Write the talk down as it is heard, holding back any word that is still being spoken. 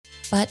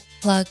Butt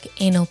Plug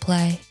Anal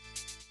Play.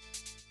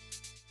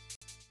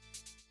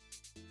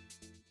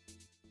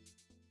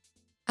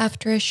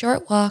 After a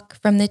short walk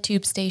from the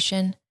tube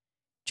station,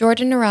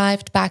 Jordan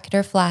arrived back at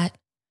her flat,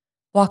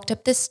 walked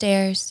up the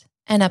stairs,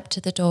 and up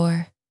to the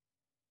door.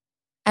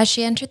 As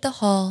she entered the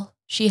hall,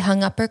 she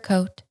hung up her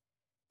coat,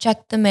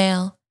 checked the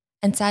mail,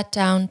 and sat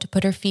down to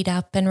put her feet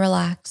up and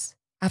relax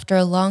after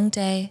a long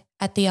day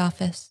at the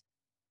office.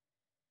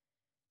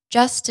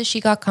 Just as she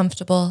got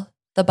comfortable,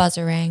 the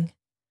buzzer rang.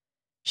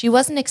 She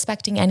wasn't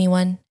expecting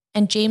anyone,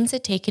 and James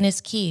had taken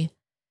his key,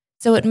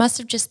 so it must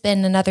have just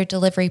been another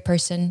delivery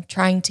person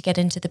trying to get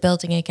into the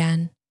building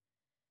again,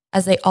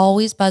 as they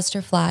always buzzed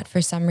her flat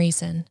for some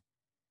reason.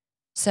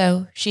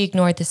 So she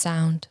ignored the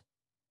sound.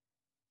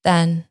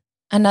 Then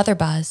another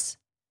buzz,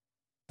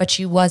 but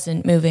she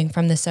wasn't moving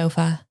from the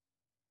sofa.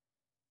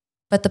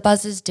 But the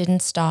buzzes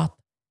didn't stop,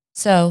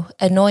 so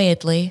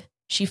annoyedly,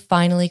 she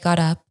finally got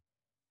up,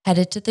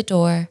 headed to the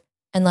door,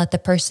 and let the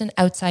person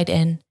outside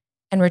in,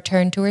 and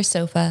returned to her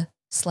sofa,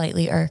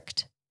 slightly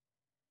irked.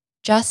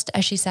 Just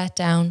as she sat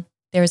down,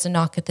 there was a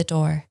knock at the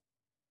door.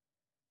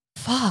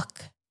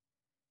 "Fuck,"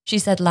 she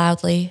said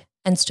loudly,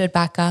 and stood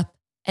back up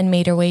and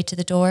made her way to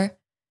the door.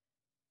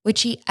 Would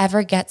she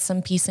ever get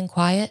some peace and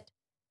quiet?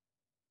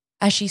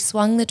 As she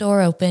swung the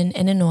door open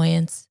in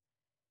annoyance,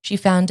 she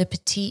found a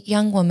petite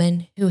young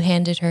woman who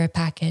handed her a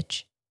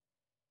package.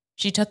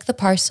 She took the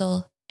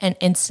parcel and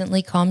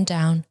instantly calmed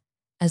down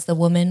as the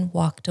woman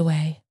walked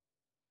away.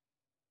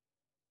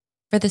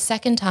 For the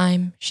second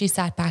time, she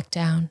sat back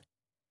down,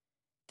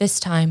 this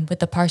time with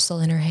the parcel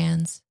in her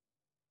hands.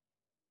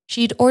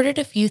 She'd ordered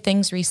a few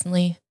things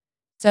recently,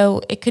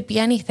 so it could be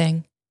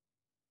anything.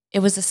 It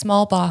was a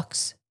small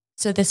box,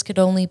 so this could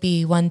only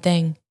be one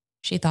thing,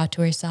 she thought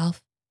to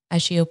herself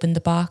as she opened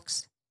the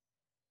box.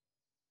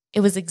 It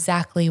was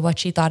exactly what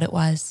she thought it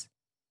was,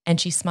 and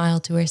she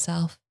smiled to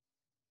herself.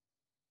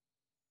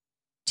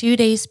 2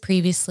 days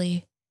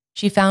previously,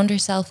 she found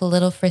herself a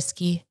little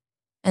frisky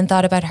and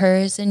thought about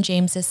hers and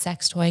James's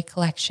sex toy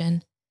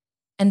collection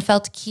and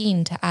felt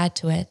keen to add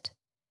to it.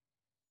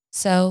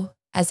 So,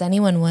 as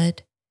anyone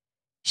would,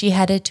 she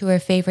headed to her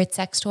favorite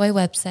sex toy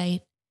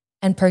website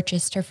and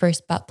purchased her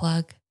first butt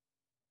plug.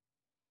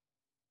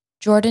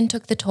 Jordan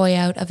took the toy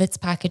out of its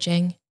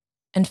packaging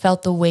and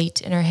felt the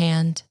weight in her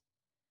hand.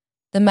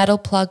 The metal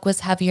plug was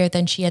heavier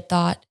than she had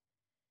thought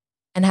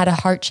and had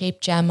a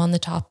heart-shaped gem on the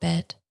top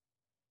bit.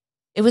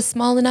 It was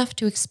small enough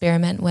to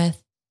experiment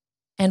with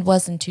and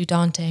wasn't too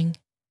daunting.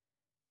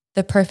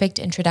 The perfect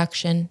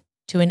introduction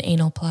to an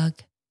anal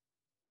plug.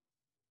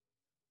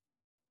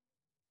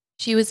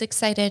 She was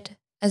excited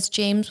as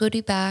James would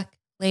be back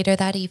later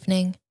that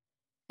evening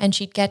and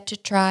she'd get to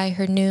try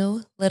her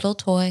new little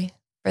toy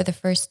for the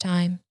first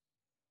time.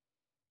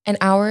 An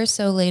hour or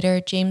so later,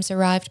 James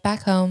arrived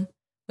back home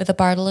with a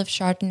bottle of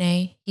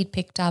Chardonnay he'd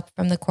picked up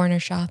from the corner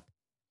shop.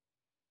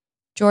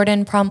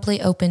 Jordan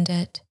promptly opened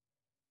it.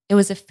 It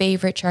was a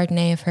favorite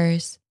Chardonnay of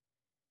hers.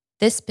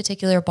 This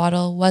particular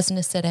bottle wasn't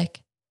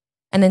acidic,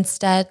 and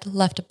instead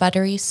left a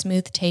buttery,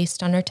 smooth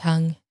taste on her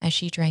tongue as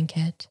she drank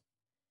it.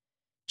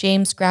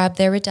 James grabbed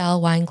their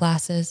Riddell wine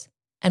glasses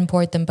and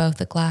poured them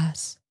both a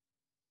glass.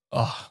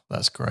 Oh,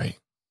 that's great.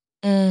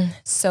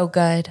 So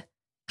good.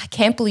 I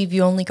can't believe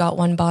you only got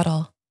one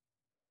bottle.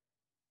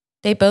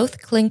 They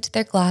both clinked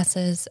their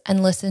glasses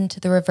and listened to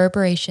the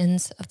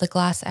reverberations of the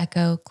glass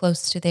echo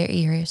close to their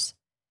ears.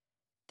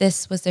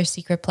 This was their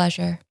secret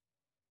pleasure,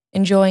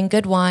 enjoying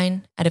good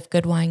wine out of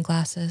good wine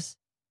glasses.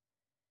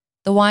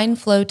 The wine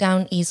flowed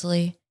down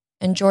easily,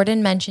 and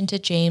Jordan mentioned to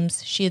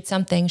James she had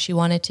something she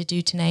wanted to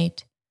do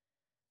tonight.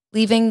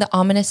 Leaving the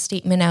ominous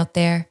statement out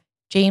there,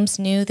 James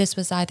knew this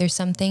was either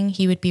something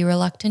he would be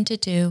reluctant to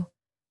do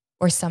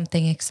or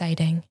something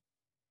exciting.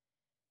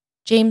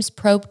 James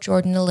probed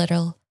Jordan a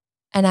little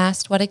and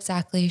asked what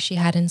exactly she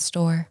had in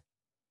store.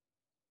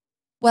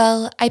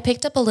 "Well, I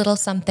picked up a little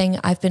something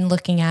I've been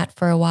looking at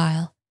for a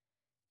while.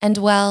 And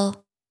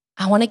well,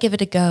 I want to give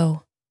it a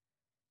go."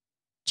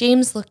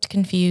 James looked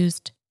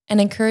confused and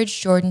encouraged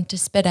Jordan to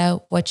spit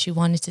out what she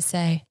wanted to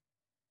say.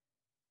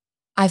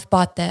 "I've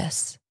bought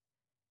this."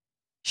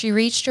 She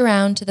reached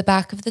around to the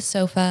back of the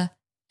sofa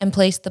and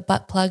placed the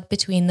butt plug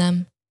between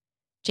them.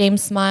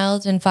 James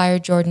smiled and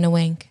fired Jordan a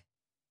wink.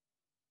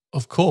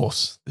 Of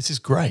course, this is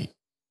great.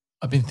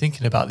 I've been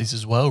thinking about this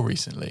as well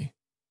recently.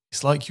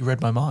 It's like you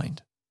read my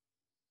mind.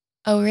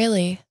 "Oh,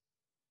 really?"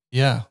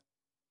 Yeah.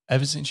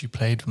 Ever since you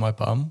played with my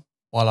bum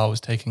while I was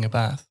taking a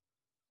bath,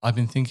 I've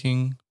been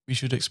thinking we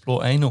should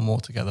explore anal more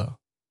together.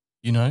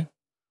 You know?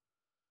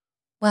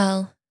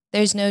 "Well,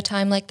 there's no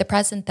time like the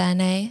present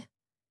then, eh?"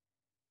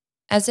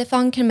 As if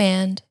on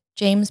command,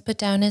 James put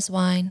down his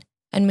wine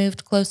and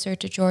moved closer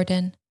to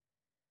Jordan.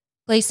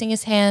 Placing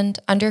his hand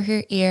under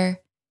her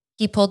ear,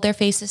 he pulled their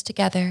faces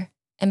together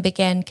and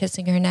began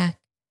kissing her neck,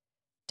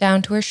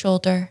 down to her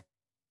shoulder,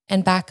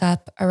 and back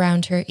up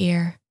around her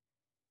ear.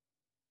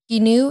 He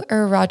knew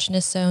her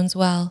erogenous zones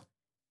well,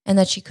 and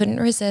that she couldn't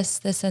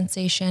resist the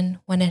sensation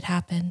when it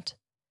happened.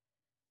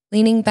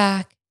 Leaning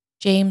back,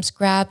 James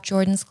grabbed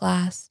Jordan's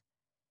glass,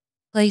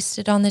 placed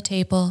it on the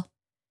table,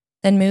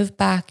 then moved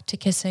back to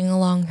kissing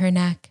along her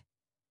neck.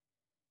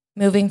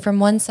 Moving from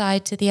one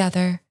side to the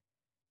other,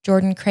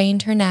 Jordan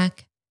craned her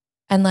neck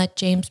and let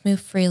James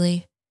move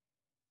freely,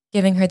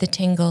 giving her the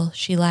tingle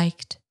she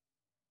liked.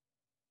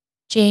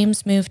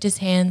 James moved his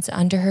hands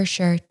under her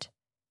shirt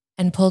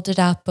and pulled it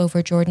up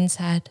over Jordan's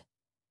head.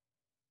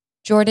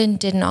 Jordan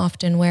didn't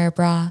often wear a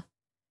bra,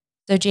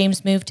 so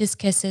James moved his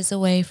kisses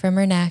away from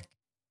her neck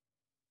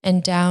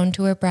and down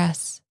to her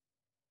breasts,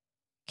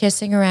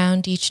 kissing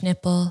around each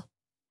nipple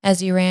as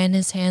he ran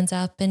his hands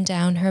up and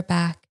down her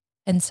back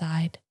and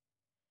side,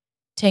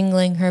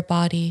 tingling her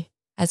body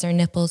as her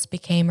nipples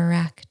became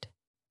erect.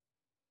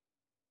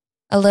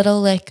 A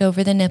little lick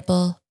over the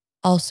nipple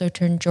also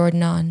turned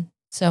Jordan on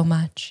so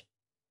much.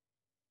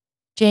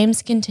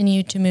 James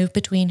continued to move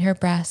between her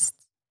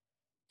breasts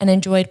and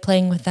enjoyed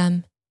playing with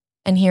them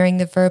and hearing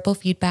the verbal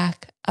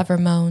feedback of her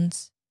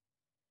moans.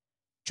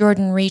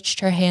 Jordan reached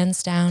her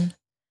hands down,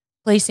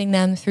 placing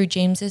them through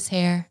James's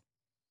hair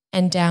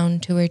and down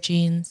to her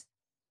jeans.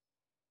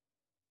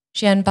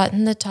 She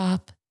unbuttoned the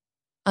top,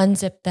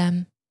 unzipped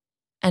them,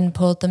 and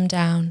pulled them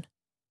down.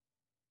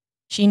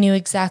 She knew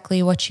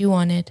exactly what she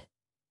wanted,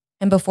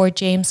 and before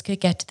James could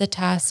get to the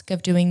task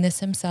of doing this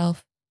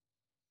himself,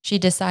 she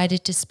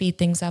decided to speed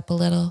things up a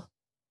little.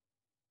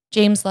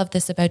 James loved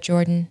this about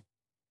Jordan.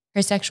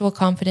 Her sexual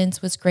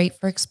confidence was great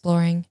for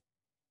exploring,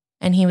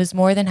 and he was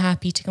more than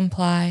happy to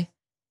comply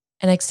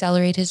and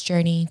accelerate his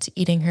journey to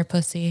eating her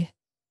pussy.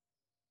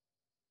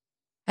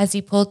 As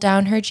he pulled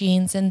down her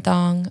jeans and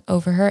thong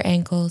over her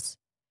ankles,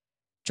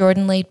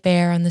 Jordan laid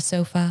bare on the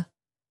sofa,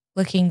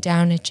 looking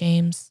down at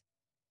James.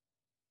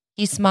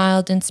 He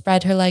smiled and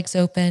spread her legs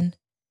open,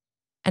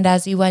 and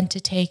as he went to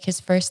take his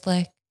first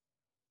lick,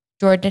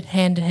 Jordan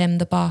handed him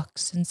the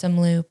box and some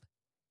lube.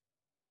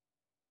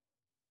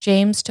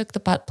 James took the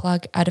butt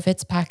plug out of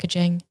its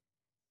packaging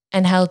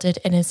and held it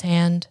in his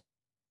hand.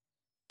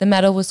 The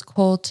metal was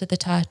cold to the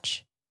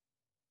touch.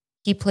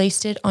 He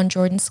placed it on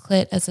Jordan's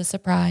clit as a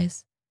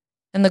surprise,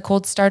 and the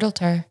cold startled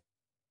her,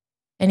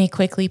 and he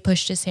quickly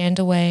pushed his hand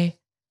away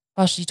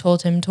while she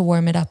told him to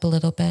warm it up a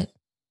little bit.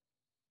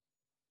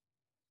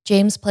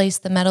 James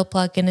placed the metal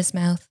plug in his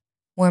mouth,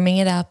 warming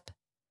it up,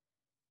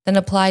 then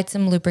applied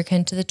some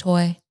lubricant to the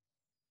toy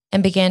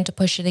and began to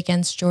push it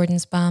against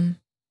Jordan's bum.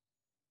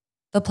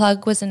 The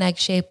plug was an egg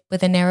shape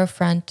with a narrow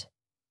front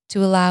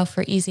to allow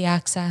for easy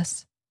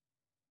access.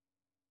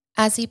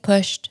 As he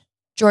pushed,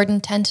 Jordan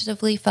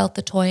tentatively felt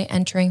the toy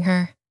entering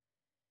her.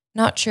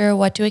 Not sure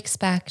what to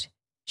expect,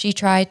 she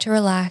tried to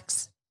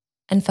relax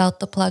and felt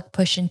the plug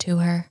push into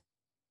her.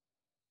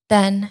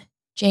 Then,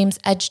 James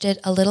edged it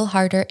a little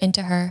harder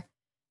into her,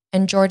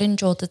 and Jordan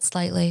jolted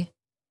slightly.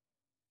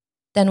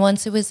 Then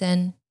once it was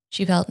in,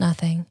 she felt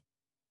nothing.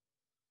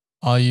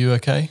 Are you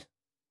okay?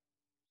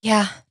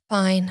 Yeah,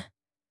 fine.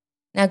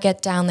 Now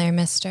get down there,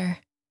 mister.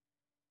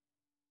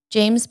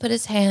 James put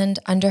his hand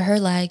under her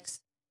legs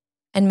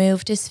and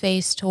moved his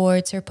face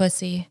towards her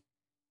pussy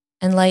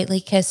and lightly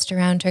kissed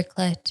around her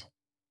clit.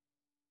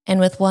 And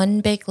with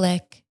one big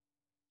lick,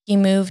 he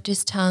moved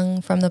his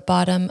tongue from the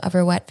bottom of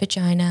her wet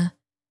vagina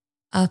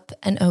up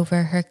and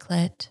over her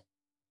clit.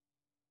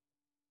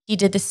 He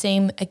did the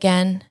same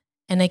again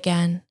and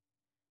again,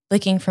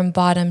 licking from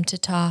bottom to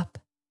top.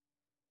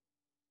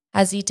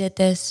 As he did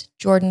this,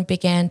 Jordan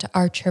began to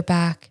arch her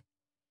back,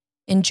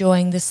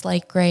 enjoying the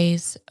slight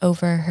graze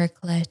over her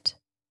clit.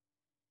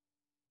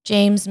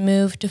 James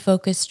moved to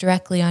focus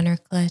directly on her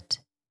clit.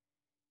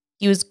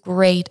 He was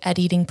great at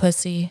eating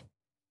pussy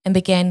and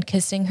began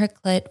kissing her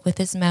clit with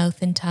his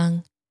mouth and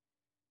tongue,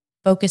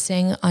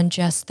 focusing on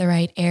just the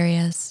right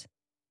areas.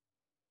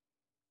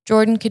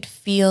 Jordan could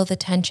feel the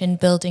tension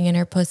building in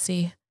her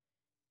pussy,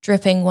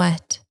 dripping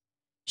wet.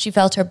 She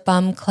felt her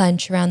bum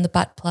clench around the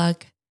butt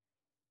plug.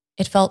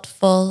 It felt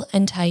full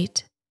and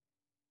tight.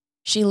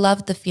 She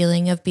loved the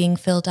feeling of being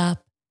filled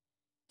up,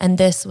 and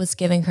this was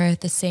giving her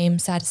the same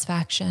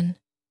satisfaction.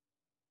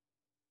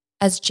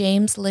 As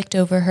James licked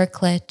over her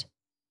clit,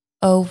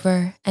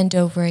 over and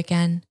over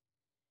again,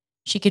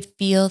 she could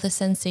feel the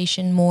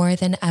sensation more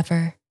than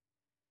ever.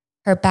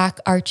 Her back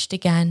arched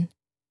again,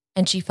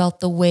 and she felt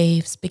the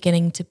waves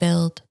beginning to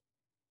build.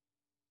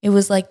 It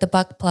was like the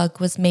butt plug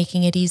was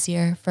making it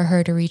easier for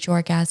her to reach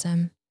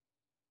orgasm.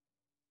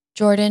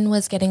 Jordan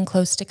was getting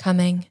close to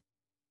coming,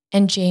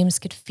 and James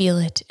could feel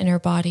it in her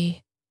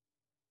body.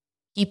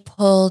 He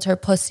pulled her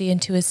pussy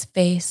into his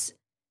face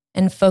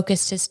and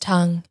focused his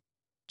tongue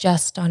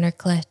just on her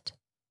clit.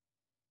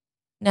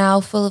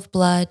 Now full of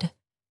blood,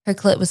 her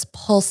clit was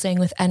pulsing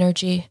with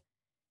energy,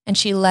 and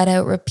she let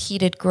out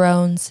repeated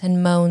groans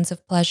and moans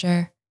of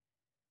pleasure.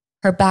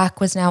 Her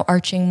back was now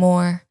arching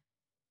more,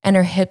 and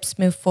her hips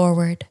moved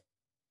forward.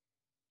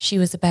 She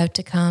was about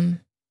to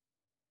come.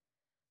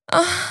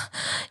 "Ah,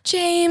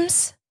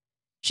 James!"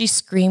 She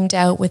screamed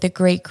out with a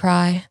great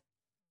cry,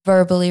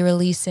 verbally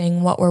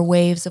releasing what were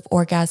waves of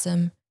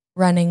orgasm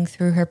running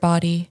through her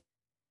body.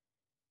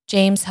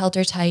 James held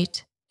her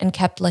tight and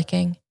kept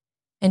licking,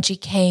 and she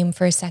came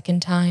for a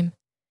second time,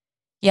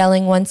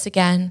 yelling once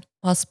again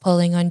whilst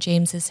pulling on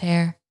James's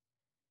hair.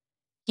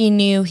 He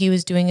knew he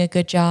was doing a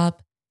good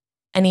job,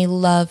 and he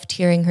loved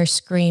hearing her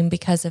scream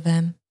because of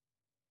him.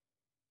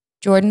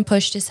 Jordan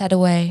pushed his head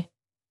away,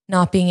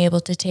 not being able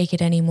to take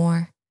it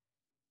anymore,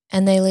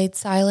 and they laid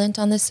silent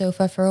on the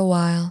sofa for a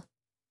while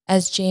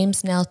as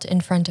James knelt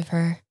in front of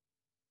her,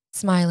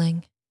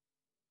 smiling.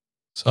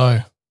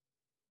 So,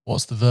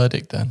 what's the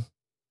verdict then?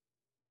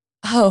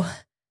 Oh,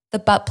 the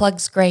butt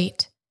plug's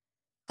great.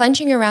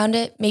 Clenching around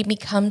it made me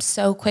come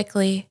so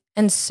quickly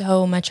and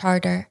so much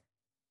harder.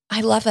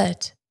 I love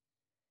it.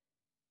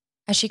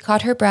 As she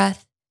caught her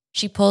breath,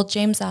 she pulled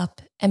James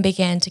up and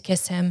began to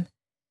kiss him,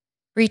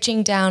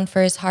 reaching down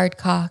for his hard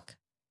cock.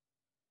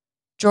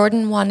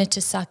 Jordan wanted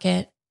to suck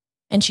it,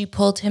 and she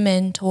pulled him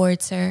in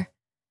towards her,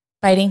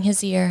 biting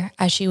his ear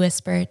as she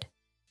whispered,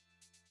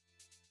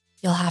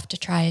 "You'll have to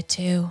try it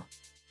too.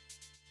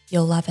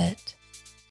 You'll love it."